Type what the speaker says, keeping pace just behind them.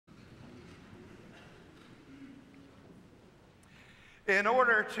In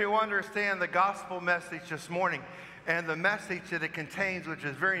order to understand the gospel message this morning and the message that it contains, which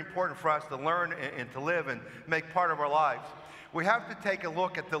is very important for us to learn and to live and make part of our lives, we have to take a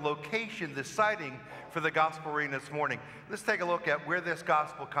look at the location, the siting for the gospel reading this morning. Let's take a look at where this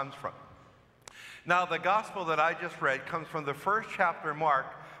gospel comes from. Now, the gospel that I just read comes from the first chapter of Mark,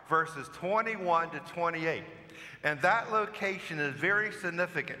 verses 21 to 28. And that location is very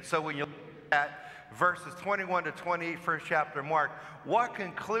significant. So when you look at verses 21 to 28, first chapter of Mark, what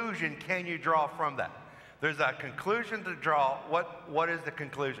conclusion can you draw from that? There's a conclusion to draw. What is the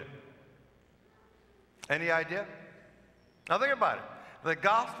conclusion? Any idea? Now think about it. The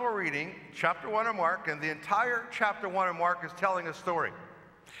gospel reading, chapter 1 of Mark, and the entire chapter 1 of Mark is telling a story.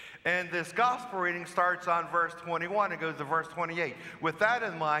 And this gospel reading starts on verse 21 and goes to verse 28. With that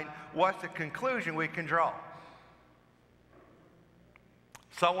in mind, what's the conclusion we can draw?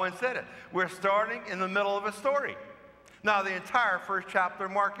 Someone said it. We're starting in the middle of a story. Now, the entire first chapter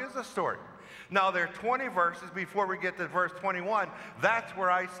of Mark is a story. Now, there are 20 verses before we get to verse 21. That's where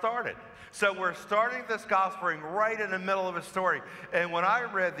I started. So we're starting this gospel reading right in the middle of a story. And when I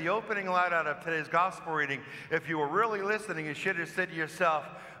read the opening line out of today's gospel reading, if you were really listening, you should have said to yourself,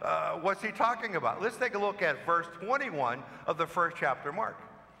 what's he talking about? Let's take a look at verse 21 of the first chapter of Mark.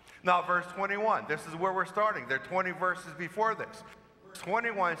 Now, verse 21, this is where we're starting. There are 20 verses before this. Verse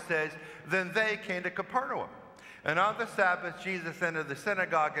 21 says, "Then they came to Capernaum. And on the Sabbath, Jesus entered the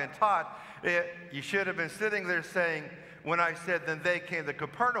synagogue and taught." You should have been sitting there saying, when I said, "Then they came to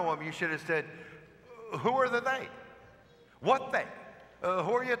Capernaum," you should have said, who are the they? What they?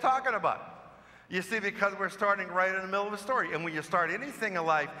 Who are you talking about? You see, because we're starting right in the middle of a story. And when you start anything in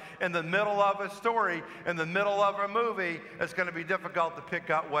life in the middle of a story, in the middle of a movie, it's going to be difficult to pick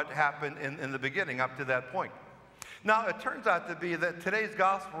out what happened in the beginning up to that point. Now, it turns out to be that today's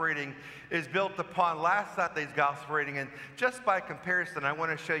gospel reading is built upon last Sunday's gospel reading. And just by comparison, I want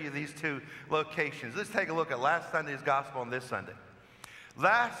to show you these two locations. Let's take a look at last Sunday's gospel and this Sunday.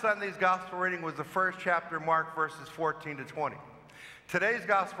 Last Sunday's gospel reading was the first chapter of Mark, verses 14 to 20. Today's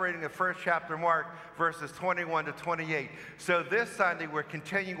gospel reading, the first chapter of Mark, verses 21 to 28. So this Sunday, we're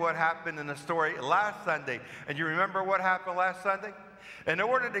continuing what happened in the story last Sunday. And you remember what happened last Sunday? In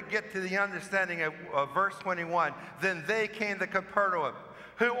order to get to the understanding of verse 21, then they came to Capernaum.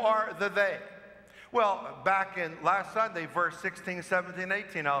 Who are the they? Well, back in last Sunday, verse 16, 17,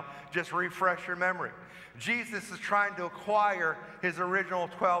 18, I'll just refresh your memory. Jesus is trying to acquire his original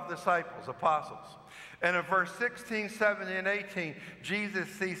 12 disciples, apostles. And in verse 16, 17, and 18, Jesus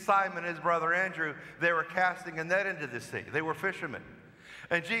sees Simon and his brother Andrew. They were casting a net into the sea. They were fishermen.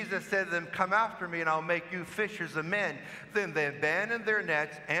 And Jesus said to them, "Come after me, and I'll make you fishers of men." Then they abandoned their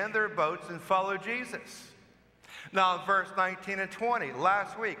nets and their boats and followed Jesus. Now, in verse 19 and 20,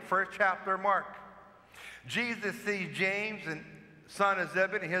 last week, first chapter of Mark, Jesus sees James, and son of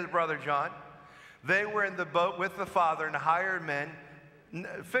Zebedee, and his brother John. They were in the boat with the Father and the hired men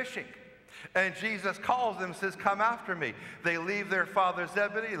fishing. And Jesus calls them and says, "Come after me." They leave their father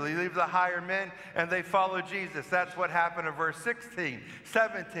Zebedee, they leave the hired men, and they follow Jesus. That's what happened in verse 16,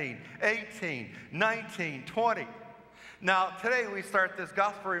 17, 18, 19, 20. Now, today we start this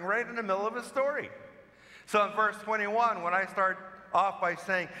gospel reading right in the middle of a story. So in verse 21, when I start off by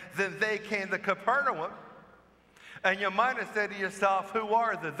saying, "Then they came to Capernaum," and you might have said to yourself, who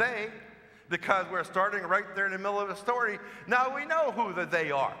are the they? Because we're starting right there in the middle of a story. Now we know who the they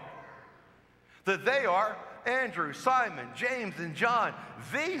are. That they are Andrew, Simon, James, and John.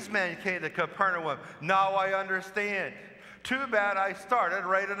 These men came to Capernaum. Now I understand. Too bad I started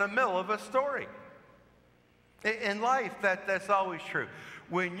right in the middle of a story. In life, that's always true.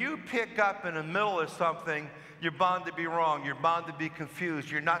 When you pick up in the middle of something, you're bound to be wrong. You're bound to be confused.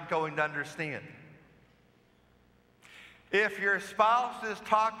 You're not going to understand. If your spouse is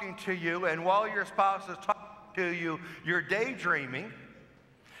talking to you, and while your spouse is talking to you, you're daydreaming,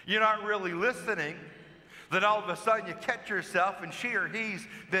 you're not really listening, then all of a sudden you catch yourself and she or he's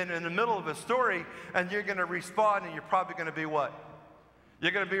been in the middle of a story and you're going to respond, and you're probably going to be what?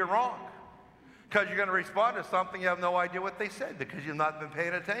 You're going to be wrong. Because you're going to respond to something you have no idea what they said because you've not been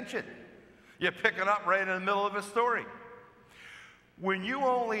paying attention. You're picking up right in the middle of a story. When you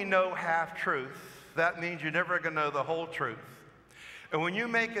only know half-truth, that means you're never going to know the whole truth. And when you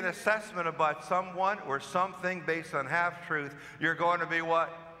make an assessment about someone or something based on half-truth, you're going to be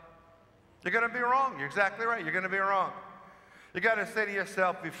what? You're going to be wrong. You're exactly right. You're going to be wrong. You got to say to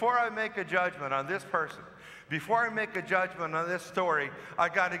yourself, before I make a judgment on this person, before I make a judgment on this story, I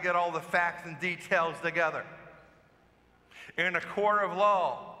got to get all the facts and details together. In a court of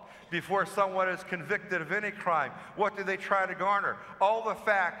law, before someone is convicted of any crime, what do they try to garner? All the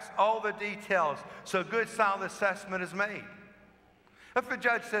facts, all the details, so good sound assessment is made. If the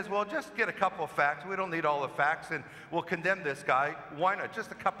judge says, well, just get a couple of facts, we don't need all the facts, and we'll condemn this guy, why not?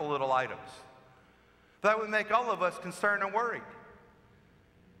 Just a couple little items. That would make all of us concerned and worried.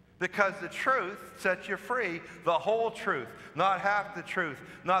 Because the truth sets you free, the whole truth, not half the truth,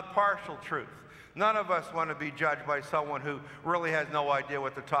 not partial truth. None of us want to be judged by someone who really has no idea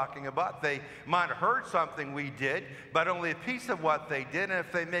what they're talking about. They might have heard something we did, but only a piece of what they did. And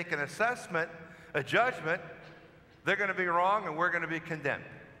if they make an assessment, a judgment, they're going to be wrong and we're going to be condemned.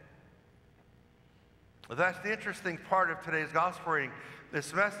 Well, that's the interesting part of today's gospel reading.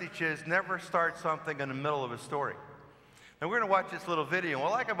 This message is never start something in the middle of a story. Now we're going to watch this little video. What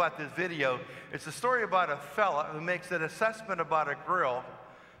I like about this video, it's a story about a fella who makes an assessment about a girl,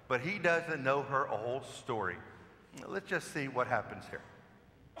 but he doesn't know her whole story. Let's just see what happens here.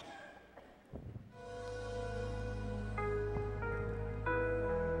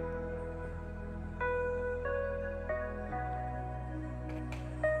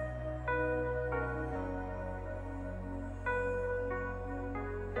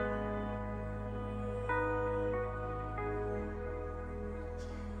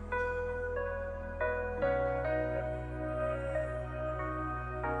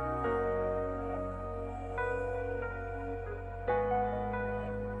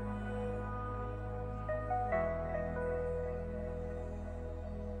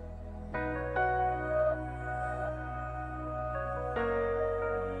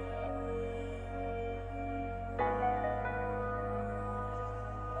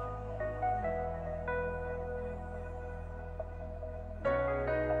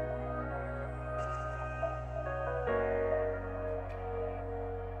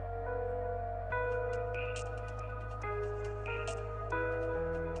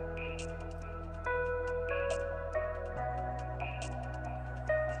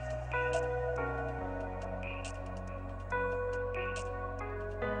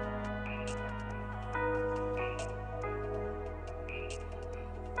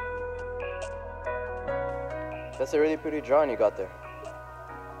 That's a really pretty drawing you got there.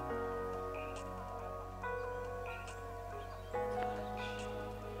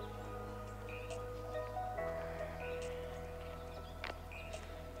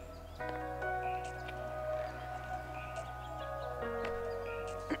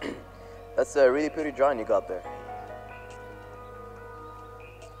 That's a really pretty drawing you got there.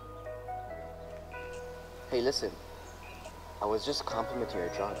 Hey, listen. I was just complimenting your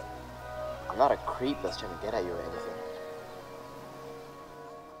drawing. I'm not a creep that's trying to get at you or anything.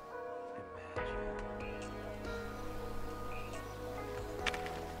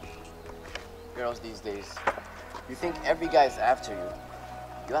 Girls these days, you think every guy's after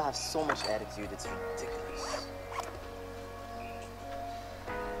you. You all have so much attitude, it's ridiculous.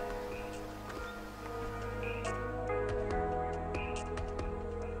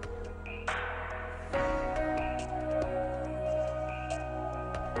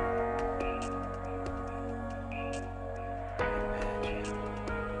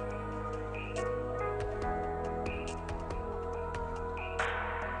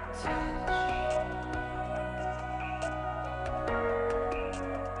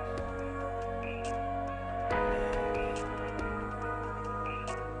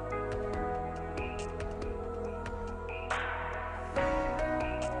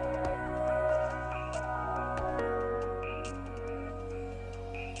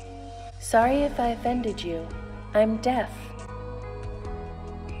 Sorry if I offended you. I'm deaf.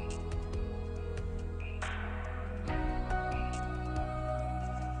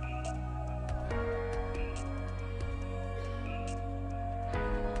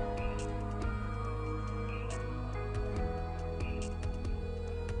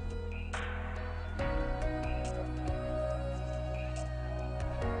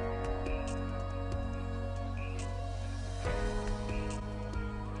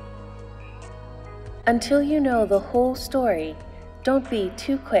 Until you know the whole story, don't be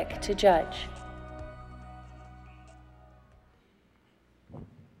too quick to judge.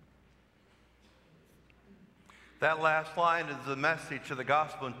 That last line is the message of the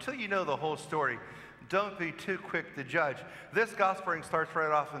gospel. Until you know the whole story, don't be too quick to judge. This gospel reading starts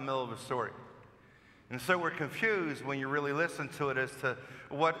right off in the middle of a story. And so we're confused when you really listen to it as to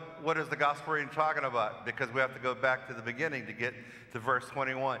what is the gospel reading talking about, because we have to go back to the beginning to get to verse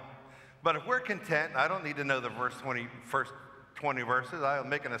 21. But if we're content, I don't need to know the first 20 verses, I'll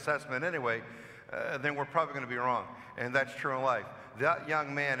make an assessment anyway, then we're probably going to be wrong. And that's true in life. That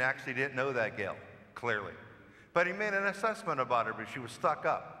young man actually didn't know that gal, clearly. But he made an assessment about her, but she was stuck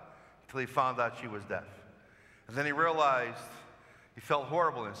up until he found out she was deaf. And then he realized he felt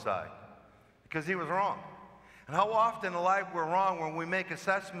horrible inside because he was wrong. And how often in life we're wrong when we make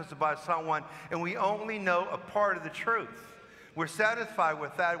assessments about someone and we only know a part of the truth. We're satisfied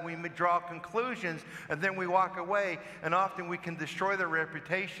with that, we draw conclusions, and then we walk away, and often we can destroy their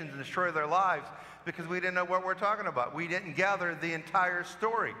reputations and destroy their lives because we didn't know what we're talking about. We didn't gather the entire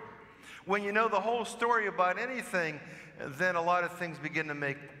story. When you know the whole story about anything, then a lot of things begin to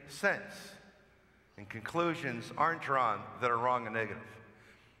make sense, and conclusions aren't drawn that are wrong and negative.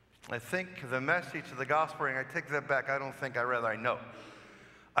 I think the message of the gospel, and I take that back, I don't think, I know.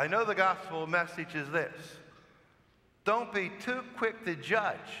 I know the gospel message is this: don't be too quick to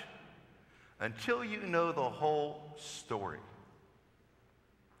judge until you know the whole story.